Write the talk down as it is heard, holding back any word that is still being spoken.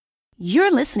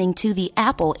You're listening to the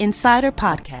Apple Insider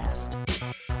Podcast.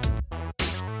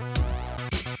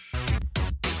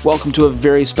 Welcome to a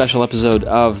very special episode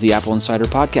of the Apple Insider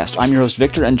Podcast. I'm your host,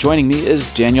 Victor, and joining me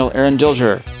is Daniel Aaron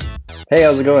Dilger. Hey,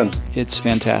 how's it going? It's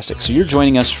fantastic. So you're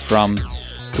joining us from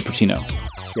Cupertino.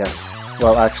 Yes.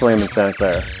 Well, actually, I'm in Santa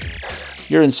Clara.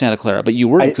 You're in Santa Clara, but you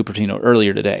were in Cupertino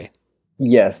earlier today.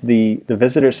 Yes, the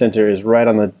visitor center is right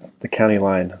on the county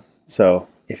line. So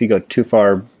if you go too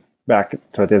far back to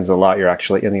the end of the lot, you're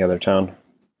actually in the other town.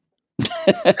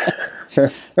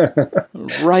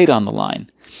 Right on the line.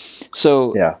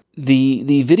 So yeah.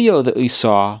 The video that we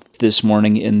saw this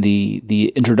morning in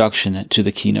the introduction to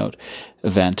the keynote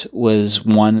event was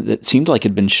one that seemed like it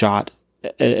had been shot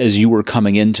as you were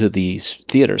coming into the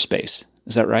theater space.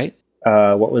 Is that right?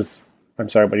 I'm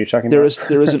sorry, what are you talking about?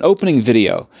 There was an opening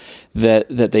video that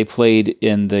they played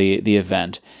in the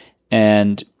event,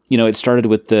 and it started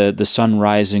with the sun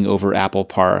rising over Apple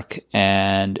Park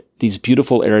and these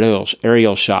beautiful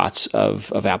aerial shots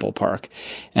of Apple Park.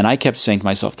 And I kept saying to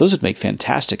myself, those would make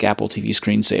fantastic Apple TV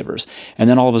screensavers. And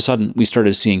then all of a sudden, we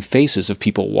started seeing faces of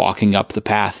people walking up the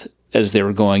path as they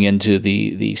were going into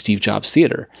the Steve Jobs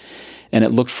Theater. And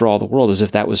it looked for all the world as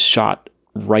if that was shot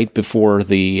right before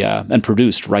and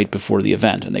produced right before the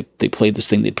event. And they played this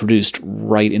thing they produced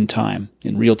right in time,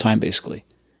 in real time, basically.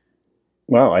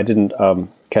 Wow, I didn't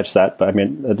catch that, but I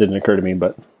mean, that didn't occur to me,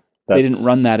 but they didn't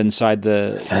run that inside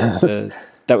the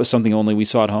that was something only we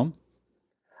saw at home?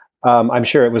 I'm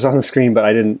sure it was on the screen, but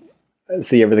I didn't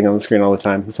see everything on the screen all the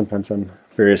time. Sometimes I'm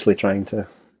furiously trying to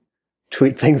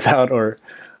tweet things out or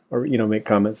make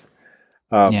comments.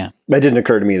 It didn't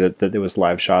occur to me that it was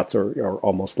live shots or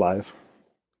almost live.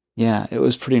 Yeah, it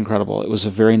was pretty incredible. It was a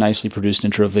very nicely produced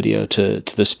intro video to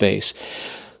the space.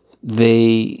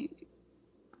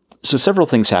 So several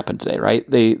things happened today, right?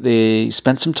 They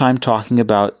spent some time talking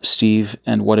about Steve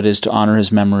and what it is to honor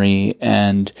his memory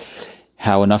and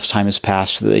how enough time has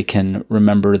passed so that they can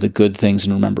remember the good things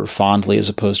and remember fondly as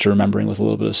opposed to remembering with a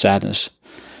little bit of sadness.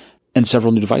 And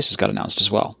several new devices got announced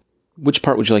as well. Which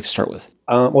part would you like to start with?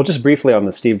 Well, just briefly on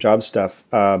the Steve Jobs stuff.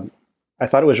 I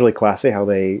thought it was really classy how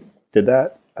they did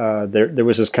that. There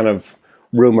was this kind of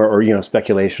rumor or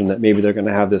speculation that maybe they're going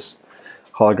to have this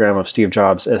hologram of Steve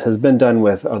Jobs, as has been done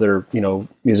with other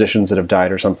musicians that have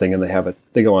died or something, and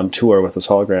they go on tour with this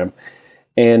hologram.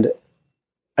 And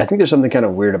I think there's something kind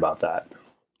of weird about that.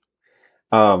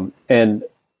 And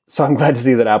so I'm glad to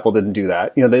see that Apple didn't do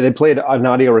that. They played an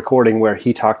audio recording where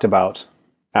he talked about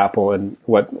Apple and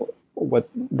what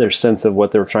their sense of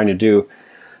what they were trying to do.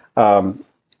 I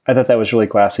thought that was really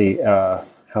classy how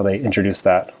they introduced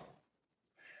that,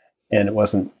 and it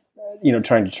wasn't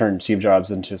trying to turn Steve Jobs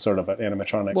into sort of an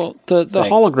animatronic. Well, the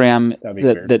hologram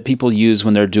that people use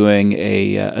when they're doing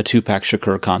a Tupac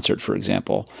Shakur concert, for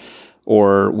example,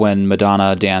 or when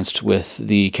Madonna danced with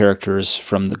the characters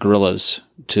from the Gorillaz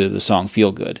to the song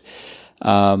 "Feel Good."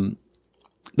 Though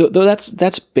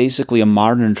that's basically a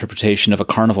modern interpretation of a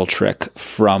carnival trick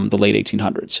from the late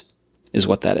 1800s, is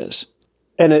what that is.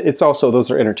 And it's also,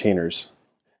 those are entertainers.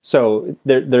 So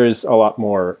there's a lot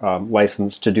more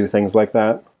license to do things like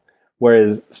that.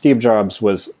 Whereas Steve Jobs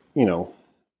was,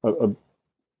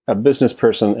 a business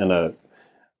person and a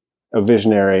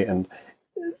visionary, and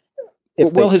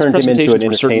if they turned him into an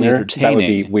entertainer, that would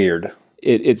be weird.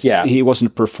 He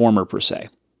wasn't a performer per se.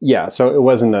 Yeah, so it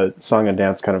wasn't a song and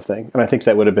dance kind of thing, and I think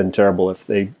that would have been terrible if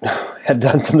they had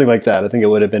done something like that. I think it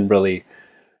would have been really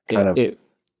kind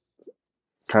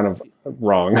of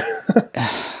wrong.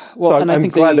 Well, so and I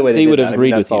think glad the way they would have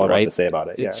agreed that's with you, all I right? have to say about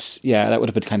it. That would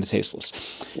have been kind of tasteless.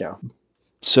 Yeah.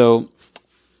 So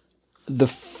the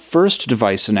first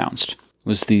device announced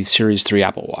was the Series 3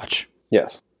 Apple Watch.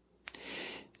 Yes.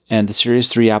 And the Series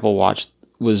 3 Apple Watch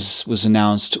was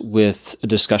announced with a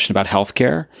discussion about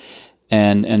healthcare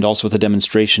and also with a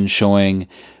demonstration showing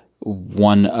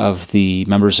one of the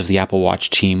members of the Apple Watch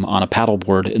team on a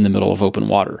paddleboard in the middle of open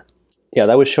water. Yeah,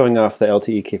 that was showing off the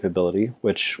LTE capability,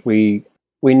 which we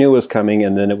knew was coming,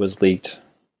 and then it was leaked.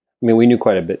 I mean, we knew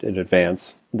quite a bit in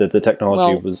advance that the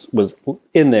technology was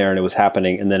in there and it was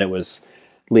happening, and then it was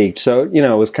leaked. So, it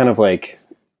was kind of like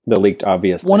the leaked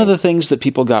obvious One thing. of the things that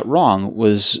people got wrong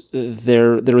was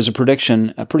there was a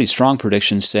prediction, a pretty strong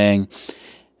prediction, saying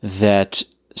that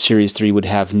Series 3 would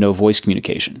have no voice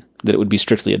communication, that it would be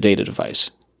strictly a data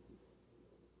device.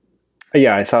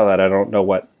 Yeah, I saw that. I don't know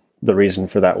what the reason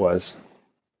for that was.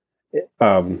 It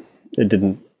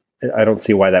didn't. I don't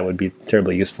see why that would be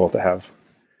terribly useful to have,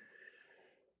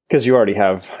 because you already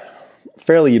have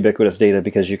fairly ubiquitous data.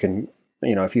 Because you can,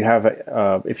 if you have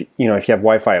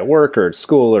Wi-Fi at work or at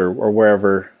school or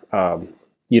wherever,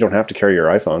 you don't have to carry your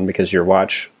iPhone because your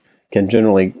watch can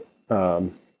generally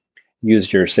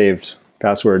use your saved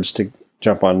passwords to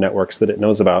jump on networks that it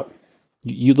knows about.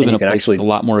 You live in a place with a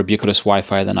lot more ubiquitous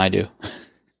Wi-Fi than I do.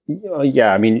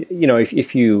 Yeah, I mean,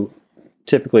 if you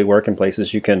typically work in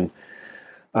places, you can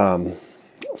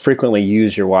frequently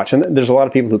use your watch. And there's a lot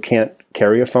of people who can't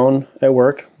carry a phone at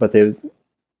work, but they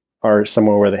are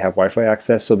somewhere where they have Wi-Fi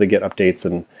access, so they get updates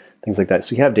and things like that.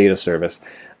 So you have data service.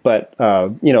 But,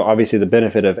 obviously the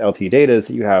benefit of LTE data is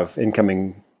that you have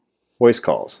incoming voice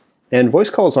calls. And voice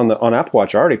calls on Apple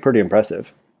Watch are already pretty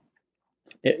impressive.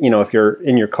 If you're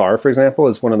in your car, for example,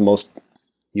 is one of the most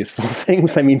useful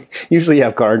things. I mean, usually you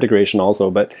have car integration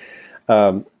also, but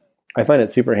I find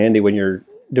it super handy when you're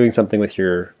doing something with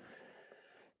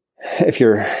if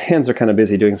your hands are kind of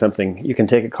busy doing something, you can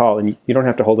take a call and you don't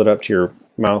have to hold it up to your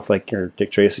mouth like you're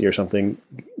Dick Tracy or something.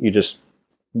 You just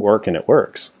work and it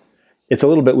works. It's a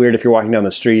little bit weird if you're walking down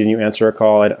the street and you answer a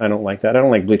call. I don't like that. I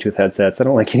don't like Bluetooth headsets. I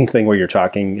don't like anything where you're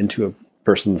talking into a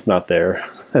person that's not there.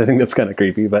 I think that's kind of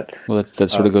creepy. But well, that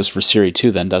sort of goes for Siri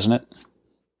too, then, doesn't it?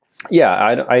 Yeah,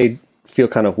 I feel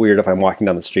kind of weird if I'm walking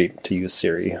down the street to use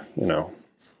Siri.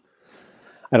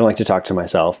 I don't like to talk to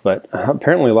myself, but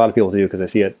apparently a lot of people do because I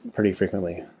see it pretty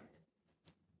frequently.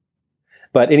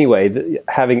 But anyway,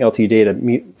 having LTE data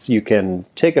means you can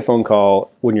take a phone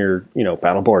call when you're,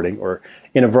 paddleboarding or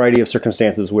in a variety of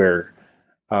circumstances where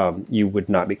you would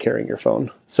not be carrying your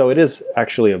phone. So it is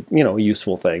actually a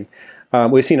useful thing.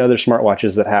 We've seen other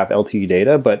smartwatches that have LTE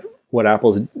data, but what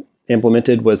Apple's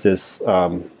implemented was this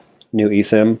new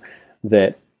eSIM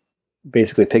that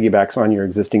basically piggybacks on your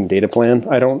existing data plan.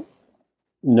 I don't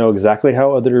know exactly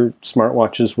how other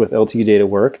smartwatches with LTE data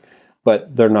work,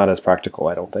 but they're not as practical,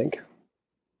 I don't think.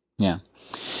 Yeah.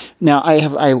 Now,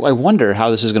 I wonder how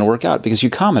this is going to work out, because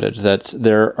you commented that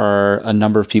there are a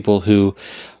number of people who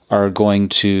are going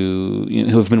to,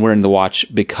 who have been wearing the watch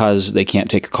because they can't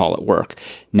take a call at work.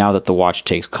 Now that the watch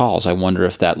takes calls, I wonder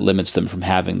if that limits them from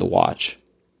having the watch.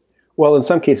 Well, in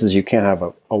some cases, you can't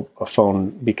have a phone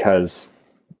because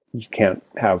you can't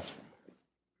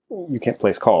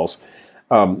place calls.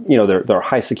 There are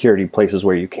high security places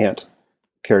where you can't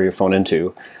carry your phone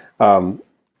into.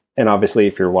 And obviously,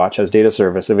 if your watch has data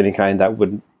service of any kind, that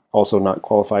would also not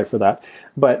qualify for that.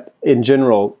 But in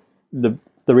general, the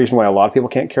reason why a lot of people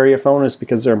can't carry a phone is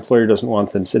because their employer doesn't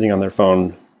want them sitting on their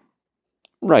phone.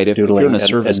 Right. If you're in a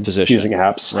service position, using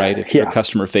apps. Right. If you're a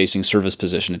customer-facing service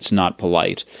position, it's not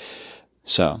polite.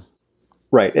 So.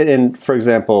 Right. And for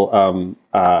example,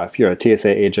 if you're a TSA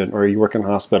agent or you work in a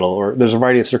hospital, or there's a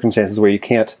variety of circumstances where you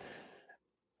can't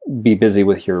be busy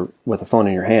with a phone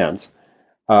in your hands.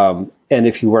 And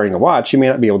if you're wearing a watch, you may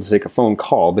not be able to take a phone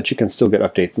call, but you can still get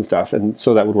updates and stuff. And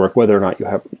so that would work whether or not you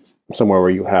have somewhere where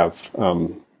you have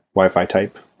Wi-Fi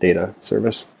type data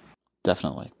service.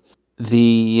 Definitely.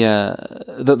 The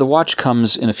watch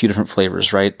comes in a few different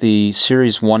flavors, right? The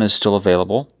Series 1 is still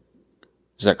available.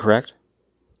 Is that correct?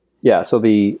 Yeah, so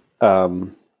the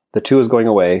 2 is going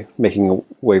away, making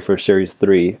way for Series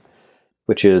 3,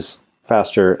 which is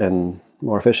faster and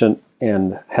more efficient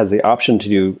and has the option to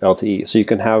do LTE. So you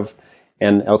can have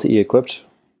an LTE-equipped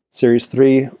Series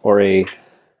 3 or a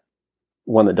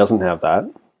one that doesn't have that.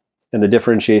 And the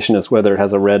differentiation is whether it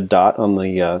has a red dot on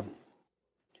the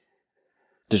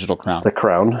digital crown. The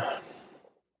crown,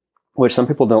 which some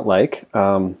people don't like.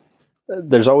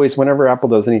 There's always, whenever Apple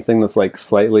does anything that's like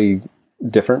slightly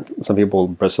different, some people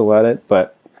bristle at it,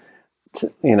 but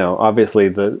obviously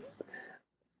the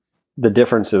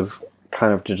difference is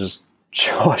kind of to just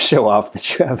show off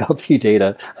that you have LTE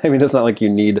data. I mean, it's not like you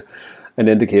need an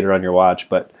indicator on your watch,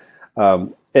 but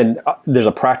and there's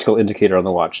a practical indicator on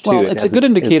the watch too. Well, it's a good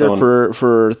indicator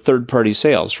for third-party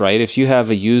sales, right? If you have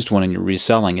a used one and you're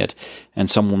reselling it, and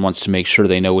someone wants to make sure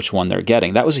they know which one they're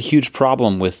getting, that was a huge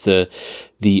problem with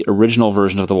the original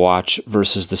version of the watch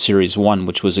versus the Series 1,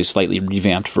 which was a slightly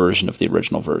revamped version of the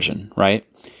original version, right?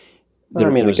 I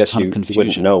guess you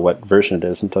wouldn't know what version it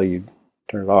is until you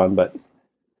turn it on, but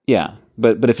yeah,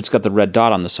 but if it's got the red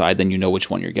dot on the side, then you know which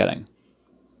one you're getting.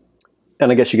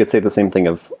 And I guess you could say the same thing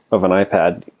of an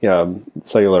iPad.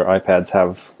 Cellular iPads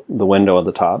have the window at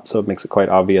the top, so it makes it quite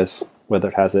obvious whether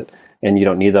it has it. And you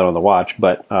don't need that on the watch,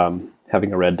 but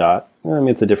having a red dot,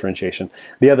 it's a differentiation.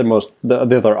 The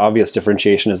other obvious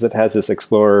differentiation is it has this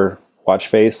Explorer watch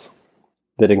face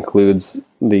that includes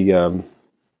the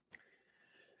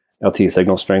LTE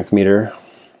signal strength meter.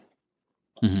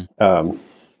 Mm-hmm.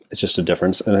 It's just a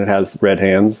difference. And it has red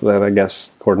hands that I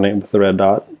guess coordinate with the red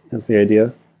dot is the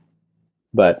idea.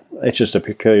 But it's just a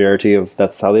peculiarity of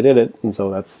that's how they did it, and so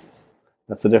that's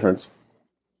the difference.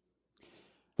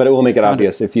 But it will make it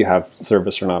obvious if you have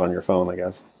service or not on your phone, I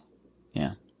guess.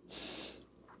 Yeah.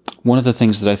 one of the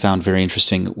things that I found very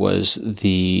interesting was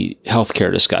the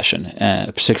healthcare discussion,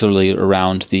 particularly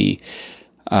around the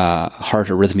heart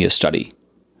arrhythmia study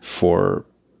for,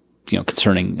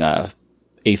 concerning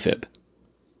AFib.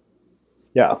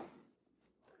 Yeah.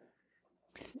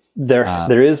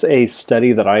 There is a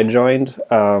study that I joined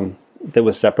that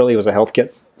was separately. It was a health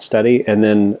kit study, and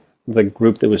then the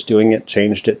group that was doing it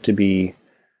changed it to be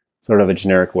sort of a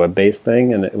generic web-based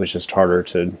thing, and it was just harder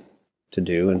to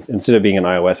do instead of being an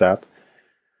iOS app.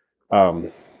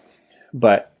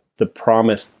 But the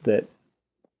promise that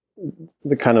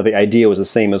the idea was the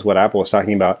same as what Apple was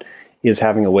talking about, is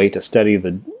having a way to study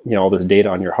all this data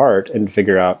on your heart and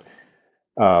figure out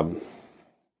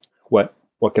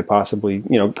what could possibly,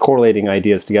 correlating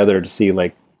ideas together to see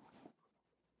like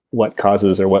what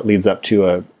causes or what leads up to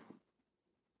an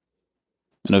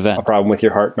event, a problem with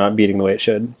your heart not beating the way it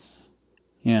should.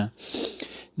 Yeah.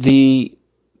 It's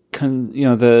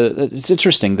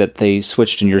interesting that they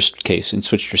switched in your case and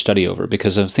switched your study over,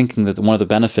 because I'm thinking that one of the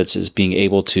benefits is being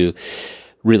able to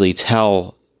really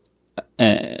tell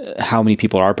how many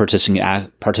people are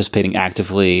participating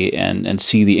actively and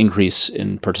see the increase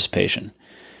in participation.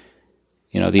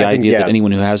 The idea that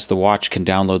anyone who has the watch can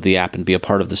download the app and be a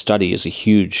part of the study is a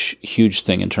huge, huge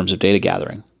thing in terms of data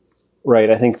gathering. Right.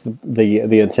 I think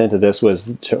the intent of this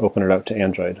was to open it up to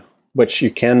Android, which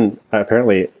you can,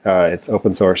 apparently it's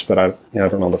open source, but I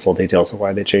don't know the full details of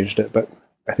why they changed it, but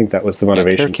I think that was the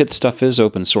motivation. CareKit stuff is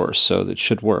open source, so it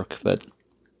should work, but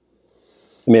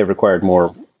it may have required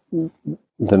more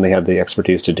than they had the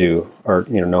expertise to do, or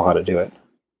know how to do it.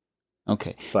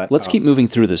 Okay, but let's keep moving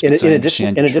through this. In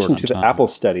addition to the Apple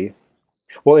study,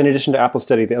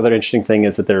 the other interesting thing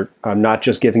is that they're not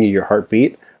just giving you your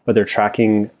heartbeat, but they're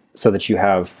tracking so that you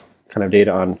have kind of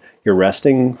data on your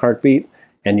resting heartbeat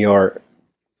and your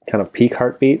kind of peak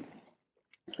heartbeat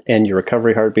and your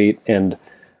recovery heartbeat and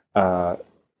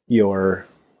your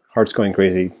heart's going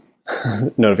crazy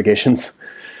notifications.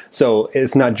 So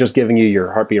it's not just giving you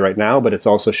your heartbeat right now, but it's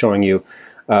also showing you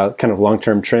kind of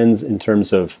long-term trends in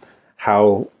terms of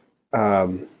how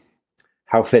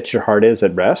fit your heart is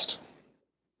at rest.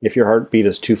 If your heartbeat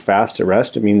is too fast at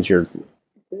rest, it means you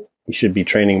should be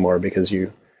training more, because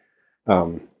your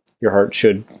heart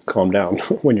should calm down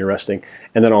when you're resting.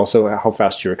 And then also how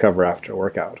fast you recover after a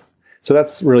workout. So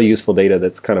that's really useful data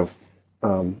that's kind of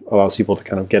allows people to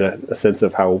kind of get a sense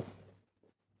of how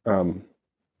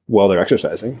well they're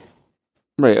exercising.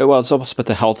 Right. Well, it's almost about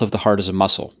the health of the heart as a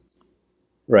muscle.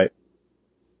 Right.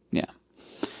 Yeah.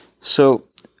 So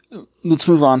let's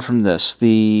move on from this.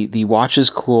 The watch is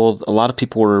cool. A lot of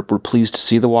people were pleased to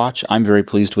see the watch. I'm very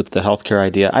pleased with the healthcare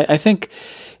idea. I think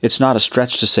it's not a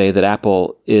stretch to say that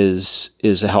Apple is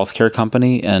a healthcare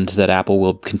company, and that Apple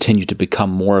will continue to become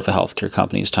more of a healthcare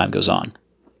company as time goes on.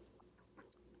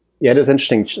 Yeah, it is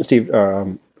interesting. Steve,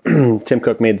 Tim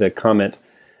Cook made the comment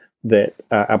that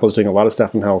Apple's doing a lot of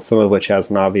stuff in health, some of which has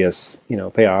an obvious,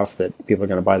 payoff that people are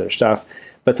going to buy their stuff.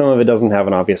 But some of it doesn't have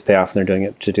an obvious payoff, and they're doing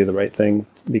it to do the right thing,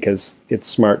 because it's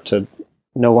smart to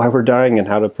know why we're dying and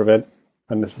how to prevent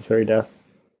unnecessary death.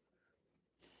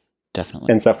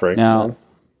 Definitely. And suffering. Now,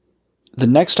 the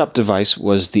next up device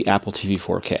was the Apple TV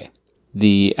 4K.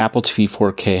 The Apple TV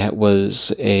 4K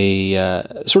was a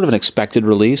sort of an expected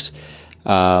release.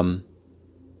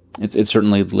 It's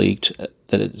certainly leaked,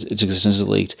 that its existence is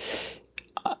leaked.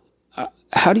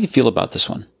 How do you feel about this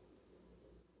one?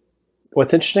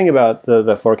 What's interesting about the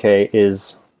 4K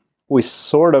is we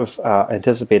sort of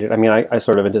anticipated. I mean, I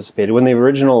sort of anticipated when the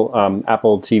original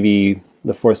Apple TV,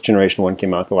 the fourth generation one,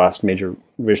 came out, the last major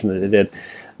revision that they did,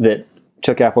 that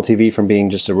took Apple TV from being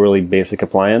just a really basic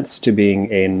appliance to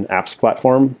being an apps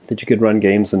platform that you could run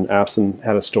games and apps and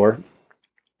had a store.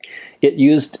 It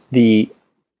used the,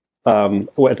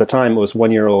 at the time, it was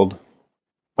 1-year-old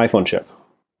iPhone chip,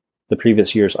 the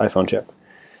previous year's iPhone chip,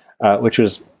 which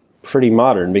was pretty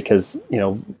modern, because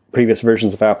previous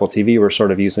versions of Apple TV were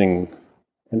sort of using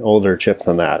an older chip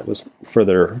than that. It was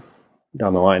further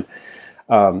down the line,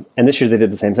 and this year they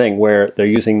did the same thing, where they're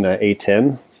using the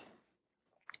A10,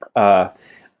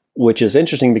 which is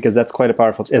interesting because that's quite a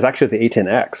powerful. It's actually the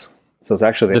A10X, so it's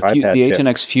actually the iPad the chip.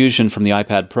 A10X Fusion from the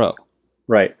iPad Pro.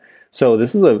 Right. So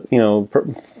this is a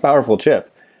powerful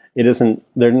chip. It isn't.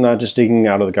 They're not just digging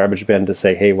out of the garbage bin to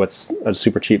say, "Hey, what's a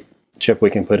super cheap chip we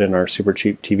can put in our super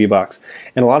cheap TV box."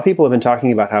 And a lot of people have been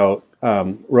talking about how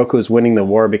Roku is winning the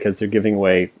war because they're giving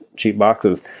away cheap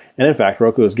boxes. And in fact,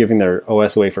 Roku is giving their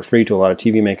OS away for free to a lot of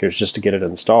TV makers just to get it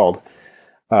installed,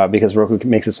 because Roku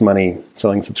makes its money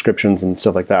selling subscriptions and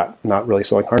stuff like that, not really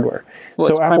selling hardware. Well,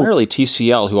 so it's primarily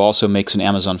TCL, who also makes an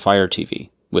Amazon Fire TV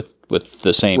with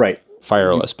the same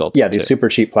Fire OS built in. Yeah, these super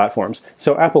cheap platforms.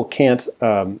 So Apple can't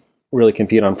really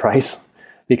compete on price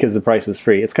because the price is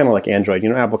free. It's kind of like Android.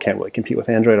 Apple can't really compete with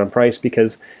Android on price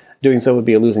because doing so would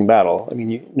be a losing battle. I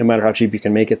mean, no matter how cheap you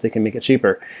can make it, they can make it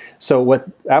cheaper. So what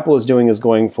Apple is doing is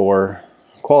going for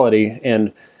quality,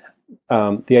 and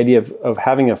the idea of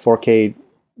having a 4K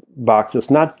box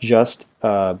that's not just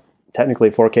technically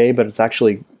 4K, but it's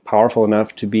actually powerful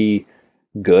enough to be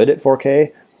good at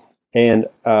 4K, and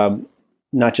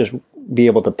not just be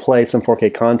able to play some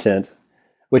 4K content,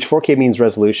 which 4K means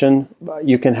resolution.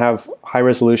 You can have high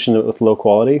resolution with low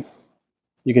quality.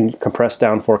 You can compress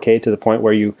down 4K to the point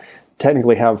where you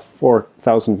technically have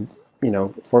 4,000,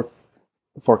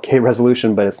 4K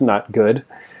resolution, but it's not good.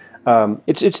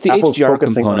 It's the Apple's HDR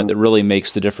focusing component on- that really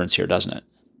makes the difference here, doesn't it?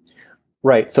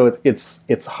 Right. So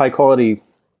it's high quality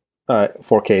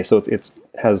 4K. So it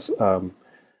has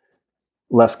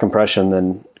less compression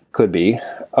than could be,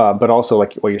 but also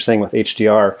like what you're saying with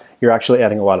HDR, you're actually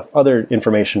adding a lot of other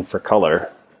information for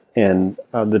color and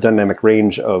the dynamic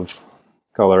range of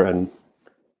color and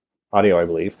audio, I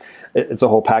believe. It's a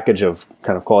whole package of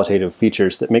kind of qualitative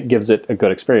features that gives it a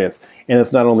good experience. And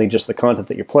it's not only just the content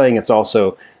that you're playing, it's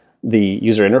also the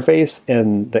user interface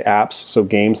and the apps, so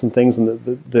games and things.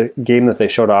 And the game that they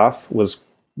showed off was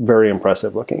very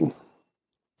impressive looking.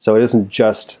 So it isn't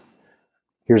just,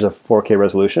 here's a 4K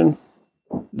resolution.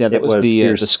 Yeah, that was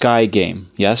the Sky game,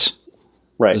 yes?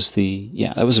 Right.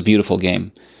 That was a beautiful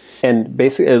game. And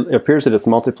basically, it appears that it's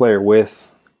multiplayer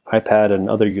with iPad and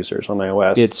other users on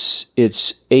iOS.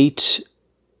 It's 8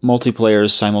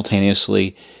 multiplayers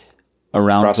simultaneously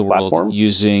around the world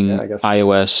using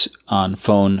iOS on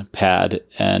phone, pad,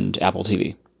 and Apple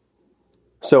TV.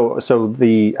 So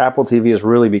the Apple TV is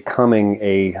really becoming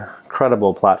a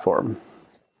credible platform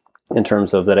in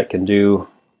terms of that it can do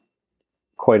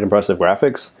quite impressive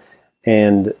graphics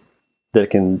and that it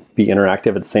can be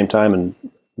interactive at the same time and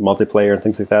multiplayer and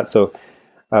things like that. So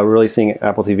we're really seeing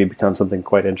Apple TV become something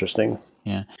quite interesting.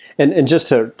 Yeah. And just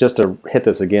to hit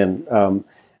this again,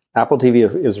 Apple TV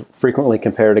is frequently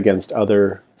compared against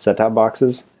other set-top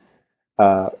boxes.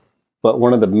 But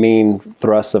one of the main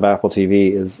thrusts of Apple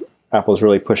TV is Apple's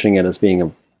really pushing it as being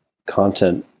a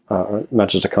content, not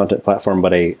just a content platform,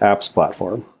 but a apps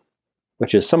platform,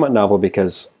 which is somewhat novel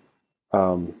because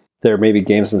there may be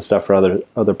games and stuff for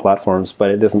other platforms, but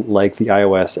it isn't like the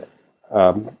iOS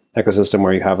ecosystem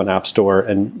where you have an app store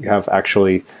and you have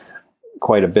actually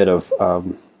quite a bit of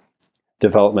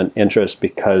development interest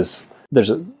because there's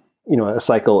a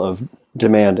cycle of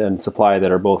demand and supply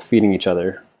that are both feeding each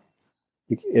other.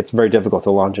 It's very difficult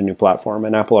to launch a new platform,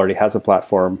 and Apple already has a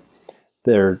platform.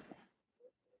 They're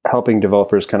helping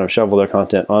developers kind of shovel their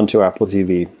content onto Apple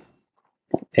TV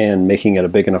and making it a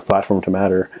big enough platform to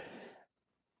matter.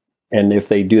 And if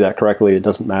they do that correctly, it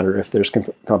doesn't matter if there's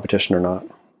competition or not.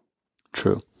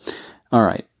 True. All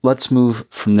right. Let's move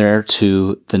from there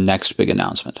to the next big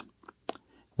announcement,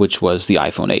 which was the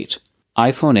iPhone 8.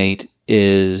 iPhone 8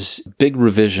 is a big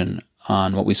revision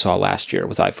on what we saw last year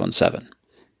with iPhone 7.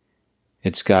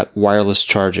 It's got wireless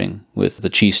charging with the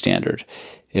Qi standard.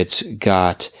 It's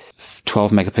got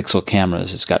 12 megapixel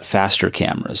cameras. It's got faster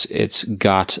cameras. It's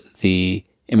got the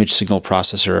image signal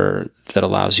processor that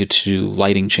allows you to do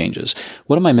lighting changes.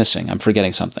 What am I missing? I'm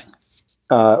forgetting something.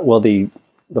 Well, the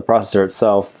processor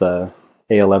itself, the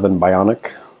A11 Bionic,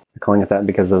 they're calling it that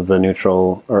because of the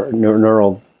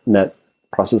neural net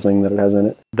processing that it has in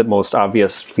it. The most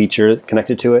obvious feature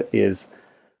connected to it is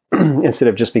instead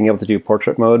of just being able to do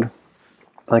portrait mode,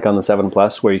 like on the 7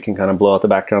 Plus, where you can kind of blow out the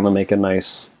background and make a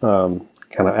nice kind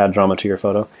of add drama to your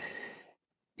photo,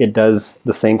 it does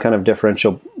the same kind of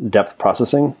differential depth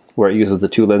processing where it uses the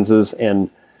 2 lenses and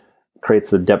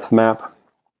creates a depth map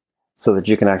so that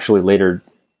you can actually later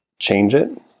change it.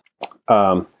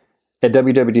 At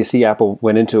WWDC, Apple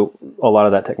went into a lot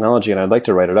of that technology, and I'd like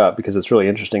to write it up because it's really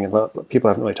interesting and people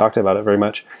haven't really talked about it very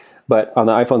much. But on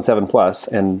the iPhone 7 Plus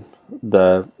and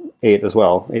the 8 as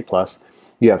well, 8 Plus,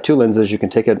 you have 2 lenses. You can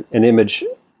take an image,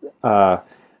 and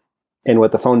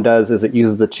what the phone does is it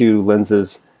uses the 2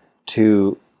 lenses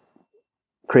to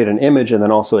create an image and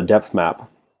then also a depth map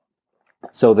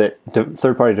so that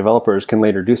third-party developers can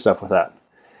later do stuff with that.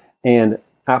 And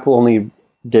Apple only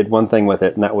did one thing with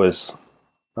it, and that was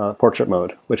portrait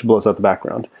mode, which blows out the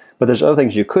background. But there's other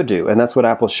things you could do, and that's what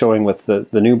Apple's showing with the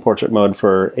new portrait mode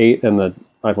for 8 and the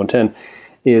iPhone 10,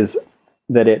 is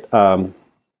that it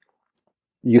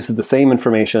uses the same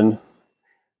information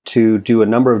to do a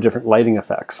number of different lighting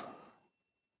effects.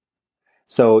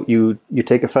 So you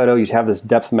take a photo, you have this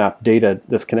depth map data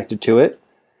that's connected to it,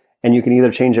 and you can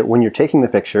either change it when you're taking the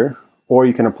picture, or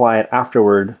you can apply it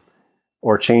afterward,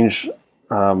 or change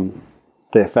the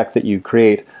effect that you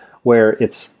create, where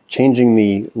it's changing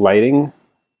the lighting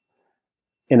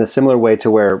in a similar way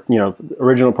to where,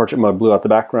 original portrait mode blew out the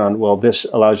background. Well, this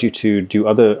allows you to do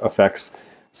other effects,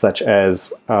 such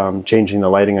as changing the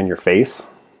lighting on your face,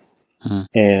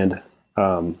 and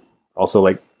also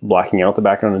like blacking out the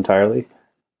background entirely.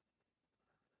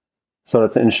 So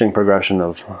that's an interesting progression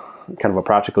of kind of a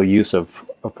practical use of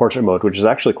portrait mode, which is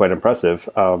actually quite impressive.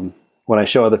 When I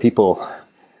show other people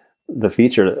the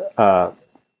feature,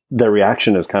 their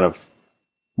reaction is kind of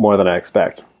more than I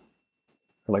expect.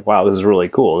 They're like, wow, this is really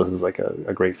cool. This is like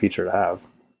a great feature to have.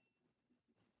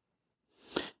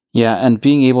 Yeah, and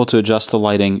being able to adjust the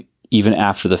lighting even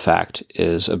after the fact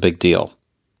is a big deal.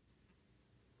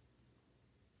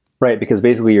 Right, because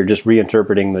basically you're just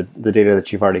reinterpreting the data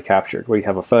that you've already captured, where you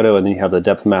have a photo and then you have the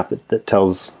depth map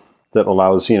that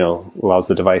allows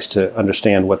the device to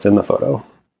understand what's in the photo,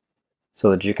 so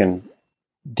that you can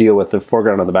deal with the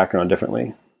foreground and the background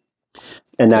differently.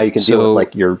 And now you can deal with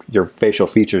like your facial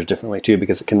features differently too,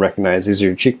 because it can recognize these are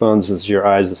your cheekbones, this is your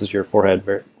eyes, this is your forehead.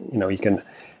 You can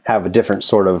have a different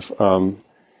sort of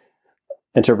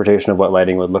interpretation of what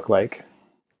lighting would look like.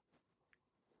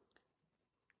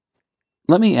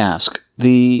 Let me ask,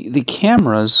 the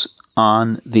cameras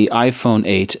on the iPhone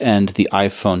 8 and the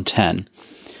iPhone 10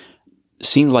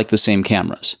 seemed like the same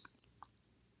cameras.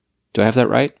 Do I have that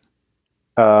right?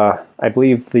 I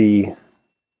believe I'm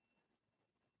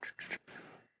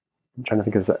trying to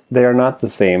think of that. They are not the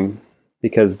same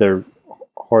because they're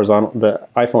horizontal. The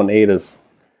iPhone 8 is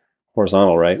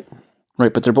horizontal, right?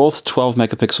 Right, but they're both 12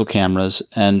 megapixel cameras,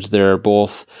 and they're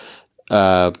both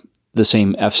the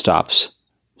same f-stops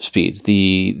speed.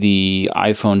 The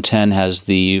iPhone 10 has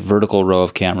the vertical row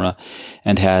of camera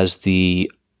and has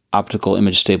the optical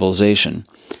image stabilization.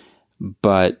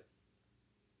 But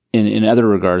in other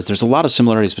regards, there's a lot of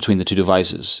similarities between the two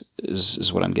devices,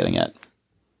 is what I'm getting at.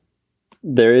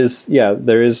 There is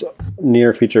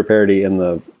near feature parity in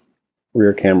the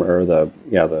rear camera, or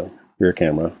the rear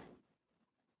camera.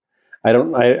 I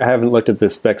haven't looked at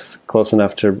the specs close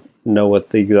enough to know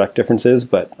what the exact difference is,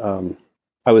 but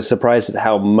I was surprised at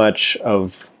how much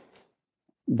of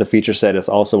the feature set is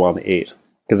also on the 8,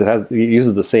 because it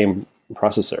uses the same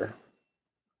processor.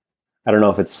 I don't know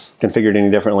if it's configured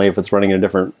any differently, if it's running at a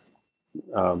different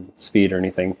speed or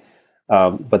anything,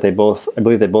 but I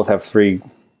believe they both have 3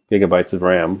 gigabytes of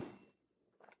RAM,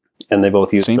 and they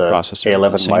both use same the processor,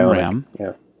 A11 the same Bionic. RAM,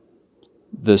 yeah,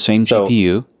 the same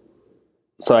GPU.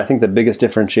 So I think the biggest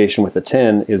differentiation with the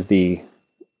 10 is the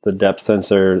depth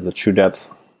sensor, the true depth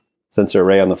sensor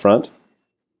array on the front,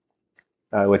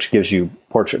 which gives you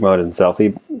portrait mode and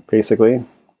selfie, basically,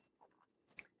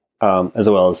 as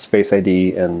well as Face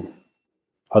ID and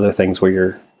other things where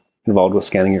you're involved with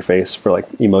scanning your face for like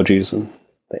emojis and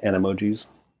the animojis.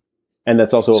 And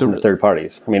that's also open to third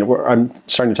parties. I mean, I'm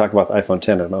starting to talk about the iPhone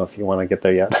 10. I don't know if you want to get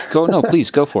there yet.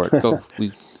 Please go for it. Go.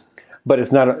 But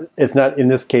it's not in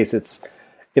this case. It's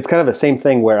kind of the same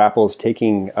thing where Apple's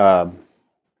taking.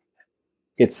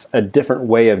 It's a different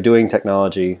way of doing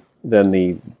technology than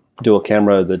the dual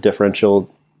camera, the differential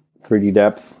 3D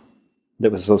depth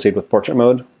that was associated with portrait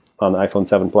mode on the iPhone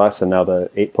 7 Plus and now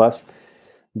the 8 Plus.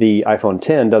 The iPhone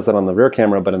 10 does that on the rear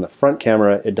camera, but in the front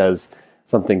camera, it does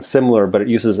something similar, but it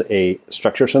uses a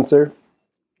structure sensor,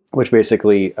 which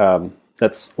basically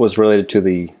was related to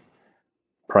the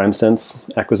PrimeSense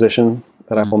acquisition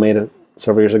that Apple made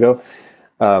several years ago,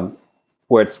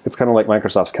 where it's kind of like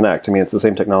Microsoft's Kinect. I mean, it's the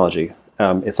same technology.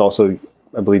 It's also,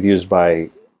 I believe, used by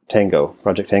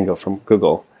Project Tango from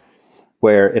Google,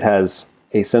 where it has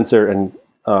a sensor and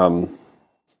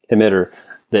emitter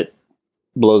that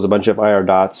blows a bunch of IR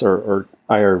dots or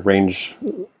IR range,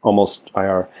 almost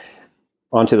IR,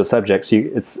 onto the subject. So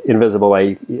it's invisible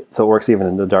light, so it works even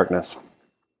in the darkness.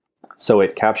 So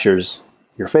it captures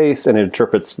your face and it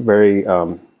interprets very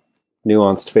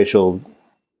nuanced facial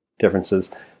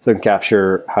differences. So it can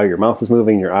capture how your mouth is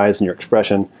moving, your eyes, and your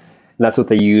expression. And that's what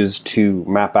they use to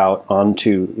map out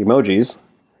onto emojis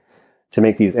to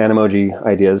make these Animoji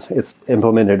ideas. It's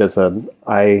implemented as an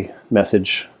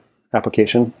iMessage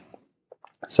application.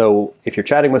 So if you're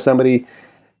chatting with somebody,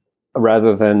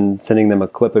 rather than sending them a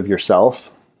clip of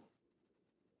yourself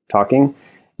talking,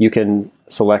 you can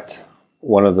select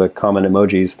one of the common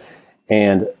emojis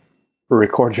and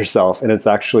record yourself, and it's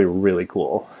actually really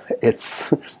cool. It's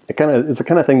the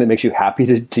kind of thing that makes you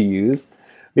happy to use,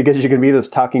 because you can be this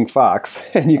talking fox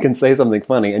and you can say something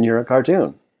funny and you're a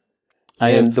cartoon. I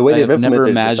have never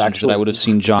imagined that I would have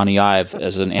seen Johnny Ive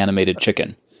as an animated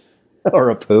chicken. Or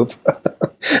a poop.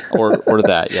 or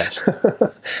that, yes.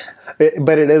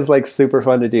 But it is like super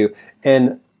fun to do.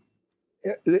 And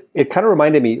it kind of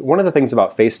reminded me, one of the things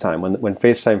about FaceTime, when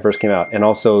FaceTime first came out, and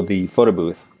also the photo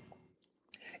booth,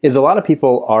 is a lot of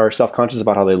people are self-conscious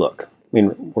about how they look. I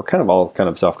mean, we're all kind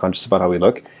of self-conscious about how we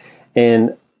look.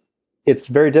 And it's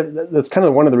that's kind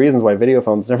of one of the reasons why video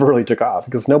phones never really took off,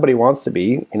 because nobody wants to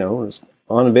be, just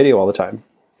on a video all the time.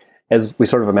 As we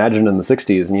sort of imagined in the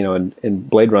 60s, and, in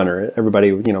Blade Runner,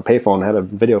 everybody, payphone had a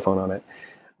video phone on it.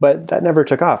 But that never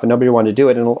took off, and nobody wanted to do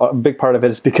it. And a big part of it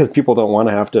is because people don't want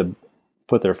to have to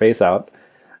put their face out.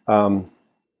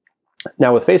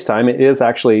 Now with FaceTime, it is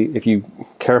actually, if you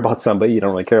care about somebody, you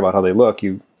don't really care about how they look,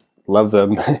 you love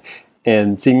them,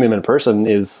 and seeing them in person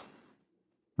is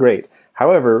great.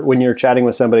 However, when you're chatting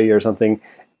with somebody or something,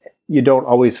 you don't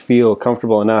always feel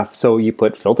comfortable enough, so you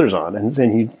put filters on.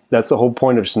 And that's the whole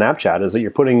point of Snapchat, is that you're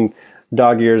putting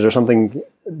dog ears or something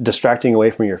distracting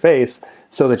away from your face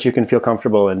so that you can feel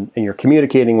comfortable, and you're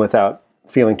communicating without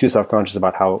feeling too self-conscious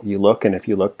about how you look and if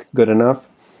you look good enough.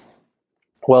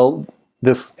 Well,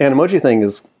 this Animoji thing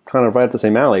is kind of right up the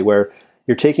same alley, where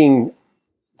you're taking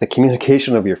the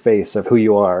communication of your face, of who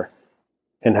you are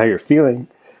and how you're feeling,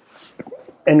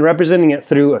 and representing it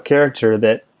through a character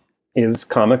that is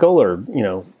comical or,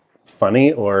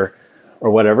 funny or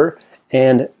whatever.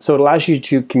 And so it allows you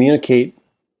to communicate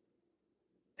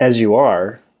as you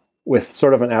are with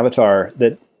sort of an avatar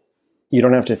that you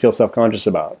don't have to feel self-conscious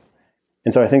about.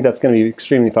 And so I think that's going to be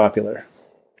extremely popular.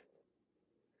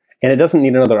 And it doesn't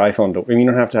need another iPhone. You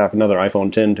don't have to have another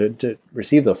iPhone 10 to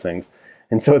receive those things.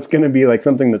 And so it's going to be like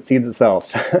something that seeds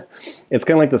itself. It's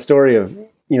kind of like the story of,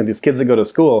 these kids that go to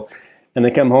school and they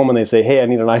come home and they say, hey, I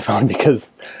need an iPhone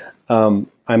because I'm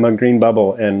a green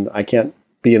bubble and I can't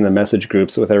be in the message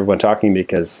groups with everyone talking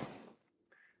because,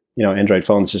 Android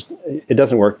phones it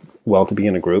doesn't work well to be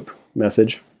in a group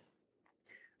message.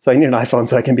 So I need an iPhone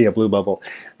so I can be a blue bubble.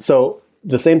 So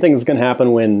the same thing is going to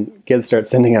happen when kids start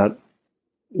sending out,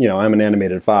 I'm an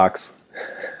animated fox,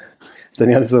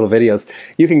 sending out these little videos.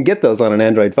 You can get those on an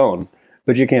Android phone,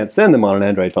 but you can't send them on an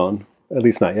Android phone, at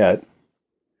least not yet.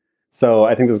 So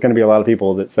I think there's going to be a lot of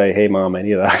people that say, hey, Mom, I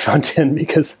need an iPhone 10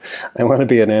 because I want to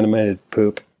be an animated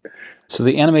poop. So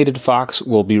the animated fox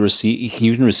will be you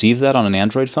can receive that on an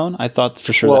Android phone? I thought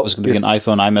for sure that was going to be an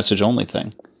iPhone iMessage only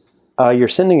thing. You're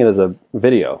sending it as a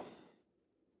video.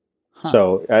 Huh.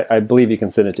 So I believe you can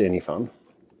send it to any phone.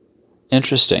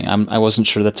 Interesting. I wasn't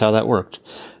sure that's how that worked.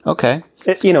 Okay.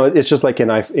 It's just like in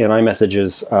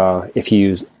iMessages, if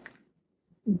you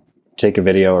take a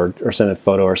video or send a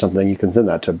photo or something, you can send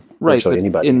that to virtually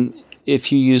anybody.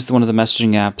 If you use one of the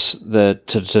messaging apps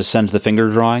to send the finger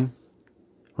drawing,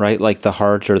 right, like the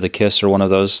heart or the kiss or one of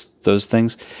those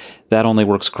things, that only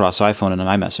works across iPhone and an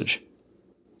iMessage.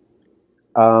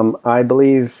 I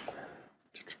believe.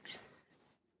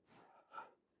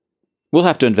 We'll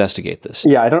have to investigate this.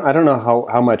 Yeah, I don't know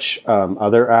how much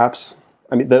other apps.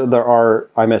 I mean, there are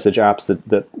iMessage apps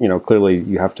that clearly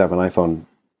you have to have an iPhone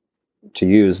to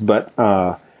use, but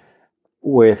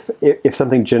if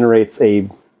something generates a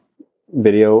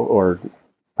video or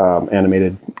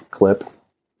animated clip,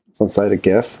 some site of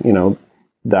GIF,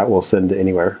 that will send to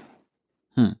anywhere.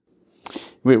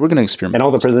 We're going to experiment. And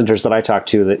all the presenters that I talked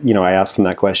to, that I asked them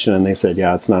that question, and they said,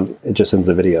 "Yeah, it's not. It just sends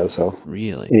a video." So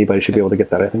really, anybody should be able to get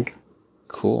that, I think.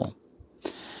 Cool.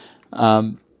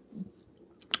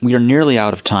 We are nearly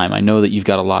out of time. I know that you've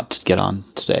got a lot to get on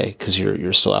today because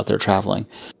you're still out there traveling.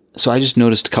 So I just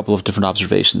noticed a couple of different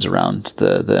observations around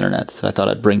the internet that I thought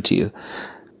I'd bring to you.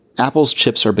 Apple's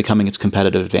chips are becoming its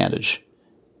competitive advantage.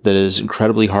 That is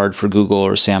incredibly hard for Google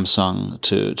or Samsung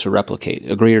to replicate.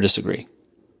 Agree or disagree?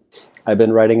 I've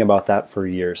been writing about that for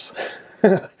years.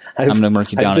 I'm going to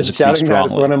mark you down as a pretty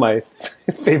strongly. It's one of my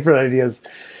favorite ideas.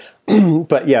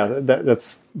 But yeah,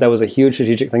 that was a huge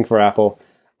strategic thing for Apple.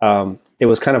 It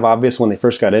was kind of obvious when they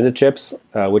first got into chips,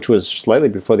 which was slightly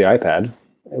before the iPad.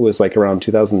 It was like around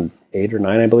 2008 or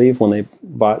 9, I believe, when they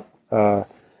bought a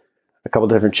couple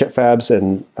different chip fabs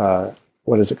and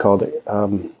what is it called?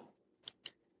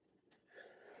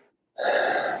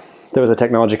 There was a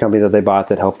technology company that they bought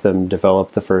that helped them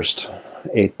develop the first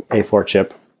A4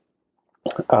 chip.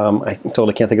 I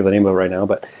totally can't think of the name of it right now,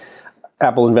 but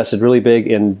Apple invested really big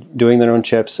in doing their own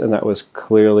chips, and that was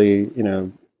clearly,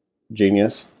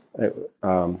 genius.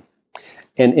 And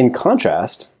in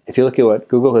contrast, if you look at what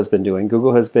Google has been doing,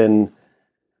 Google has been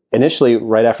initially,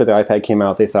 right after the iPad came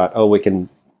out, they thought, we can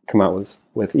come out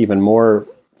with even more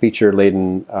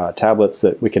feature-laden tablets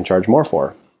that we can charge more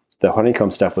for. The Honeycomb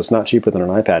stuff was not cheaper than an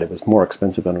iPad. It was more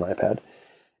expensive than an iPad.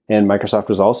 And Microsoft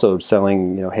was also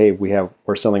selling, hey,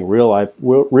 we're selling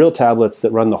real tablets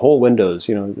that run the whole Windows.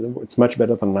 It's much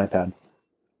better than an iPad.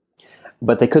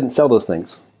 But they couldn't sell those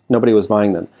things. Nobody was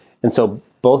buying them. And so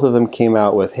both of them came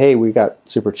out with, hey, we got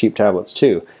super cheap tablets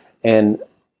too. And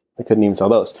they couldn't even sell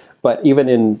those. But even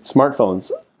in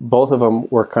smartphones, both of them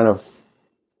were kind of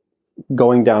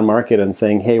going down market and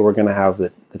saying, hey, we're going to have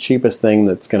the cheapest thing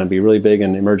that's going to be really big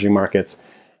in emerging markets,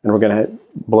 and we're going to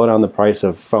blow down the price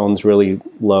of phones really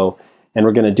low, and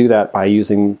we're going to do that by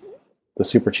using the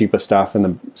super cheapest stuff and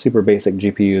the super basic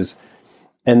GPUs.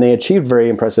 And they achieved very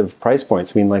impressive price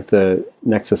points. I mean, like the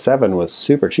Nexus 7 was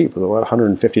super cheap, with about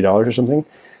 $150 or something,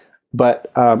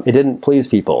 but it didn't please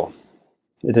people.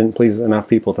 It didn't please enough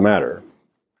people to matter.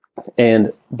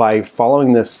 And by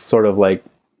following this sort of like,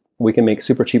 we can make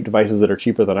super cheap devices that are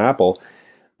cheaper than Apple,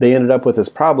 they ended up with this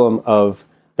problem of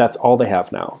that's all they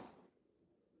have now.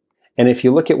 And if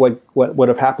you look at what would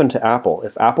have happened to Apple,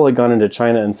 if Apple had gone into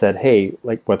China and said, hey,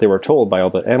 like what they were told by all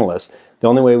the analysts, the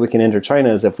only way we can enter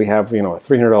China is if we have, a $300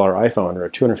 iPhone or a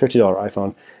 $250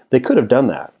 iPhone, they could have done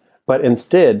that. But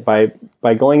instead, by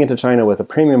going into China with a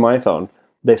premium iPhone,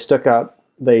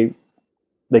 they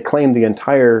claimed the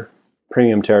entire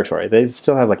premium territory. They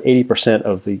still have like 80%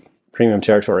 of the premium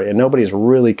territory, and nobody's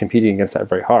really competing against that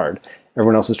very hard.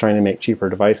 Everyone else is trying to make cheaper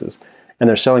devices. And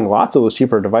they're selling lots of those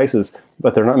cheaper devices,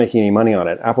 but they're not making any money on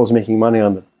it. Apple's making money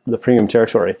on the premium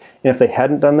territory. And if they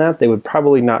hadn't done that, they would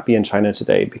probably not be in China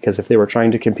today, because if they were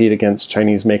trying to compete against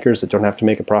Chinese makers that don't have to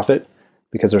make a profit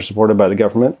because they're supported by the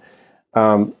government,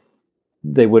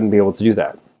 they wouldn't be able to do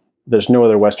that. There's no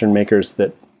other Western makers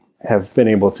that have been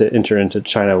able to enter into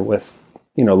China with,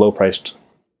 low-priced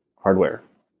hardware.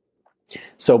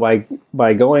 So by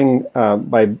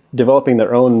developing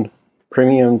their own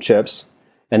premium chips,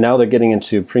 and now they're getting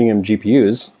into premium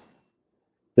GPUs.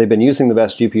 They've been using the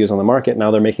best GPUs on the market.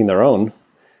 Now they're making their own.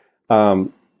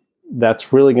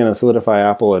 That's really going to solidify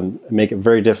Apple and make it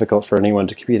very difficult for anyone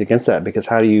to compete against that. Because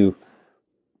how do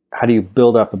you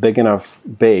build up a big enough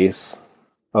base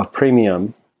of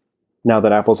premium now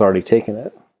that Apple's already taken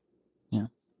it? Yeah.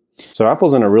 So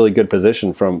Apple's in a really good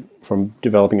position from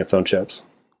developing its own chips.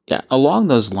 Yeah, along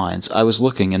those lines, I was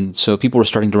looking, and so people were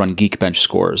starting to run Geekbench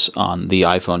scores on the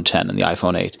iPhone 10 and the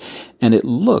iPhone 8, and it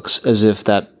looks as if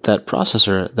that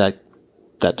processor,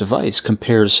 that device,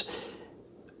 compares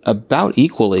about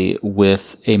equally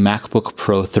with a MacBook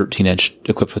Pro 13-inch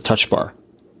equipped with Touch Bar.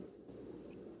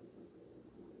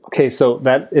 Okay, so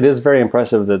that it is very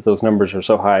impressive that those numbers are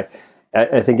so high.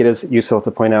 I think it is useful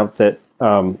to point out that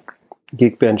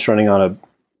Geekbench running on a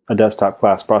desktop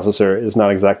class processor is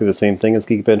not exactly the same thing as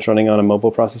Geekbench running on a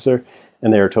mobile processor,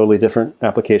 and they are totally different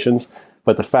applications.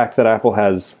 But the fact that Apple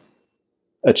has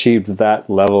achieved that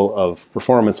level of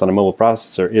performance on a mobile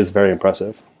processor is very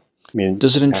impressive. I mean,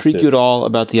 does it intrigue you at all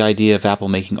about the idea of Apple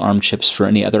making ARM chips for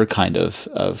any other kind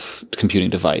of computing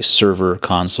device, server,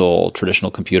 console,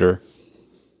 traditional computer?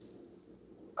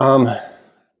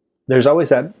 There's always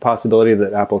that possibility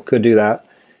that Apple could do that.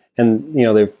 And,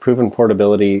 they've proven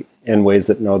portability in ways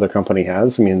that no other company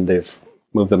has. I mean, they've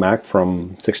moved the Mac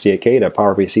from 68K to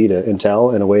PowerPC to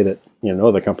Intel in a way that, no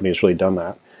other company has really done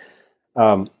that.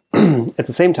 At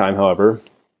the same time, however,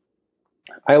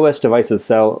 iOS devices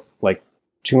sell like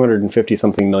 250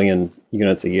 something million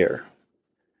units a year.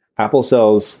 Apple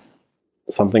sells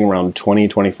something around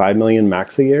 25 million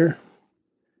Macs a year.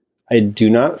 I do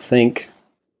not think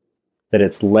that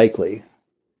it's likely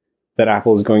that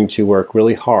Apple is going to work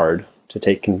really hard to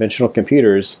take conventional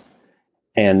computers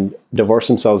and divorce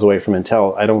themselves away from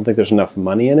Intel. I don't think there's enough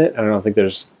money in it. I don't think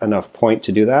there's enough point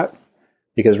to do that,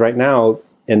 because right now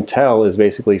Intel is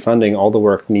basically funding all the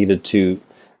work needed to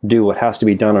do what has to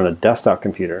be done on a desktop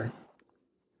computer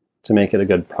to make it a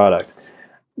good product.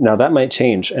 Now that might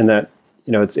change, and that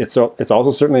it's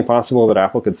also certainly possible that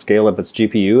Apple could scale up its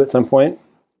GPU at some point.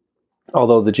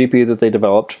 Although the GPU that they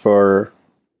developed for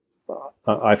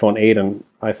iPhone 8 and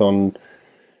iPhone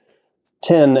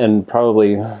 10, and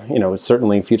probably,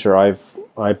 certainly future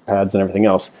iPads and everything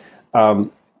else,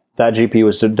 that GPU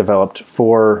was developed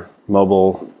for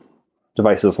mobile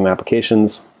devices and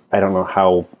applications. I don't know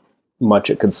how much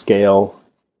it could scale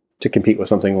to compete with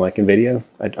something like NVIDIA.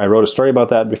 I wrote a story about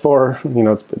that before.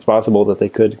 It's possible that they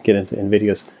could get into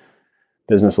NVIDIA's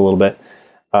business a little bit.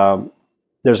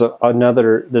 There's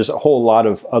a whole lot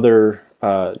of other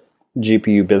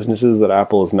GPU businesses that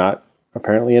Apple is not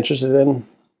apparently interested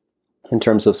in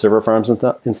terms of server farms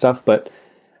and stuff. But,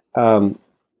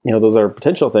 those are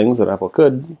potential things that Apple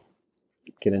could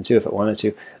get into if it wanted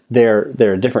to.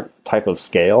 They're a different type of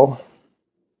scale.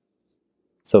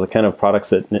 So the kind of products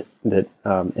that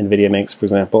NVIDIA makes, for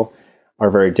example, are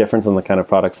very different than the kind of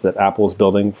products that Apple is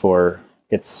building for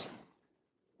its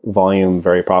volume,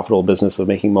 very profitable business of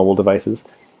making mobile devices.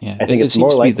 Yeah, I think it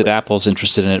seems to be that Apple's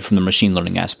interested in it from the machine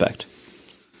learning aspect.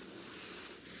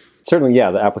 Certainly,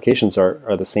 yeah, the applications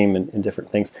are the same in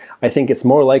different things. I think it's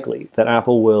more likely that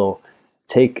Apple will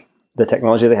take the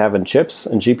technology they have in chips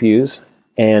and GPUs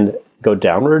and go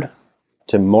downward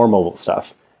to more mobile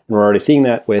stuff. And we're already seeing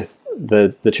that with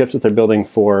the chips that they're building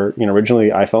for, originally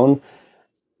iPhone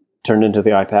turned into the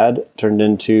iPad, turned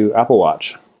into Apple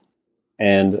Watch.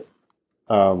 And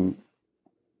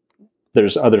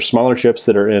there's other smaller chips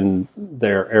that are in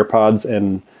their AirPods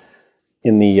and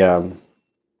in the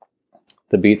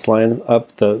Beats line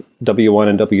up, the W1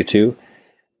 and W2.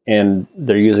 And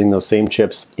they're using those same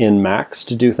chips in Macs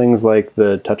to do things like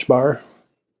the Touch Bar.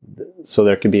 So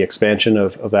there could be expansion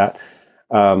of that.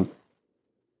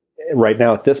 Right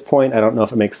now, at this point, I don't know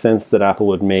if it makes sense that Apple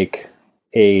would make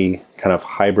a kind of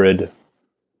hybrid,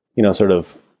 sort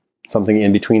of something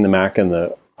in between the Mac and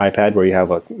the iPad, where you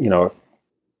have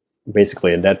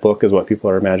basically a netbook is what people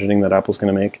are imagining that Apple's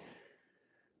going to make,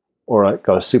 or like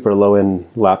a super low-end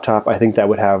laptop. I think that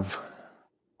would have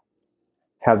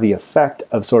the effect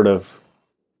of sort of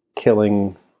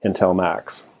killing Intel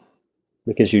Macs,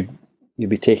 because you'd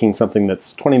be taking something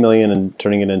that's 20 million and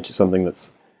turning it into something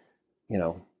that's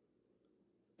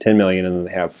 10 million, and then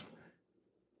they have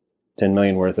 10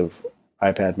 million worth of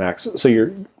iPad Macs. So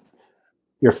you're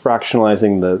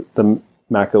fractionalizing the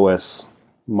Mac OS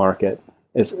market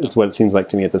is what it seems like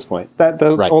to me at this point. Right.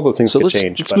 All those things could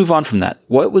change. Let's move on from that.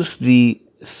 What was the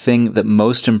thing that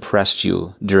most impressed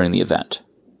you during the event?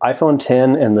 iPhone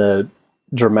 10 and the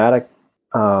dramatic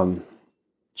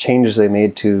changes they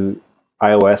made to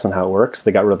iOS and how it works.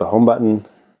 They got rid of the home button.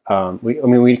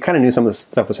 We kind of knew some of the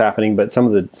stuff was happening, but some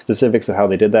of the specifics of how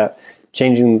they did that,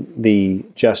 changing the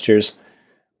gestures.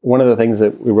 One of the things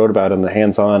that we wrote about in the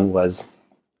hands-on was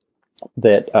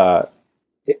that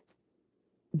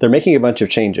they're making a bunch of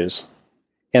changes,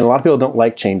 and a lot of people don't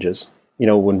like changes.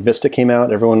 When Vista came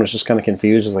out, everyone was just kind of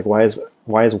confused. It was like,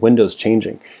 why is Windows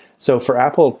changing? So for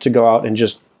Apple to go out and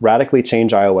just radically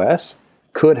change iOS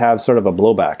could have sort of a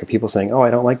blowback of people saying, oh,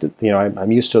 I don't like it.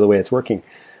 I'm used to the way it's working.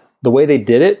 The way they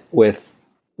did it with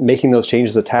making those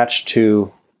changes attached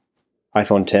to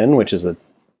iPhone 10, which is a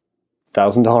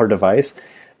 $1,000 device,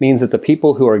 means that the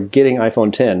people who are getting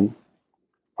iPhone 10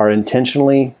 are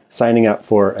intentionally signing up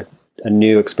for a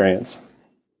new experience.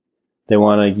 They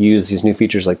want to use these new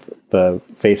features like the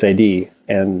Face ID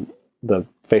and the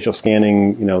facial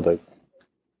scanning,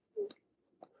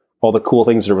 all the cool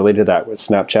things that are related to that with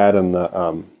Snapchat and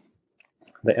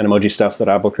the Animoji stuff that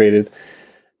Apple created,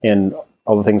 and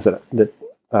all the things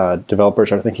that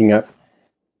developers are thinking up.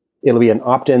 It'll be an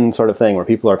opt-in sort of thing where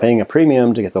people are paying a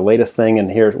premium to get the latest thing,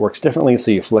 and here it works differently. So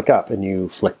you flick up and you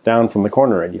flick down from the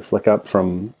corner, and you flick up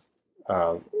from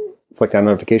flick down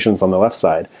notifications on the left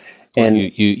side. And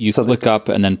you flick up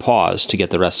and then pause to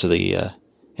get the rest of the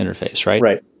interface, right?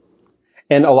 Right.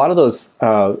 And a lot of those,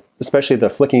 especially the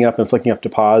flicking up and flicking up to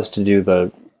pause to do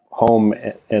the home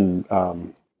and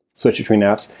switch between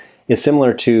apps, is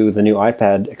similar to the new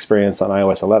iPad experience on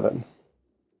iOS 11.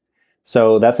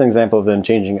 So that's an example of them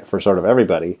changing it for sort of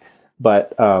everybody.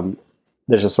 But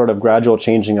there's a sort of gradual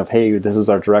changing of, hey, this is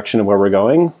our direction of where we're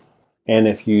going. And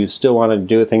if you still want to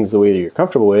do things the way that you're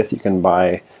comfortable with, you can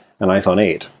buy an iPhone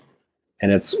 8.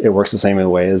 And it works the same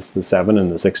way as the 7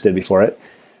 and the 6 did before it.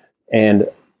 And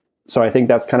so I think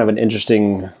that's kind of an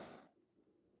interesting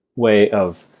way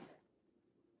of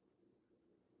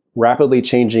rapidly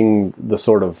changing the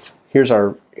sort of, here's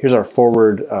our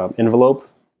forward envelope,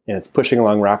 and it's pushing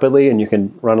along rapidly, and you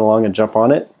can run along and jump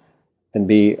on it and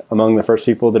be among the first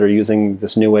people that are using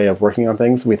this new way of working on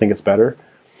things. We think it's better,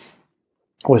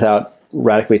 without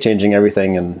radically changing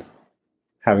everything and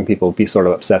having people be sort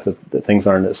of upset that things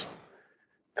aren't as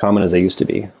common as they used to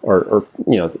be, or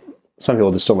some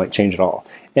people just don't like change at all.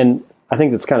 And I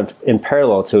think that's kind of in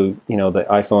parallel to, the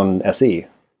iPhone SE.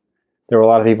 There were a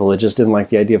lot of people that just didn't like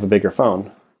the idea of a bigger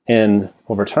phone. And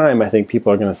over time, I think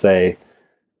people are going to say,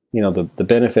 the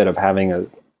benefit of having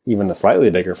even a slightly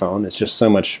bigger phone is just so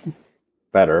much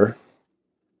better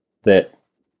that,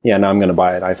 now I'm going to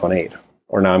buy an iPhone 8,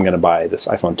 or now I'm going to buy this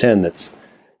iPhone 10 that's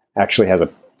actually has a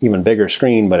even bigger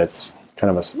screen, but it's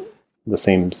kind of the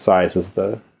same size as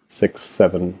the 6,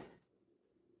 7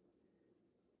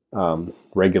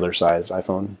 regular sized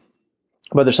iPhone.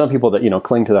 But there's some people that,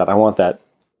 cling to that. I want that,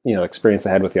 experience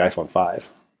I had with the iPhone 5.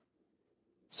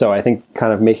 So I think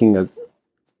kind of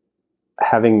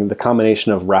having the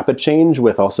combination of rapid change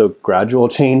with also gradual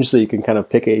change, so you can kind of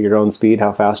pick at your own speed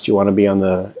how fast you want to be on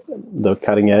the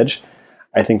cutting edge.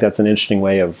 I think that's an interesting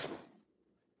way of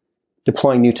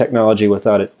deploying new technology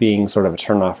without it being sort of a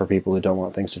turnoff for people who don't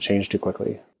want things to change too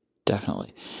quickly.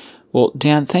 Definitely. Well,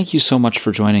 Dan, thank you so much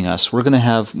for joining us. We're going to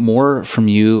have more from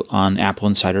you on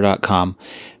appleinsider.com,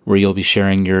 where you'll be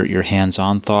sharing your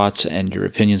hands-on thoughts and your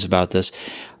opinions about this.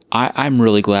 I'm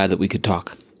really glad that we could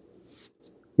talk.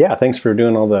 Yeah, thanks for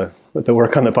doing all the the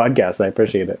work on the podcast. I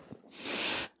appreciate it.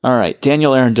 All right.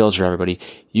 Daniel Aaron Dilger, everybody.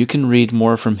 You can read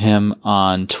more from him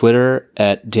on Twitter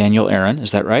at Daniel Aaron.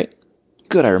 Is that right?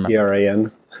 Good, I remember.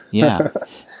 ERAN. Yeah.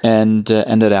 And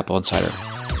at Apple Insider.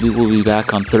 We will be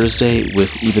back on Thursday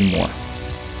with even more.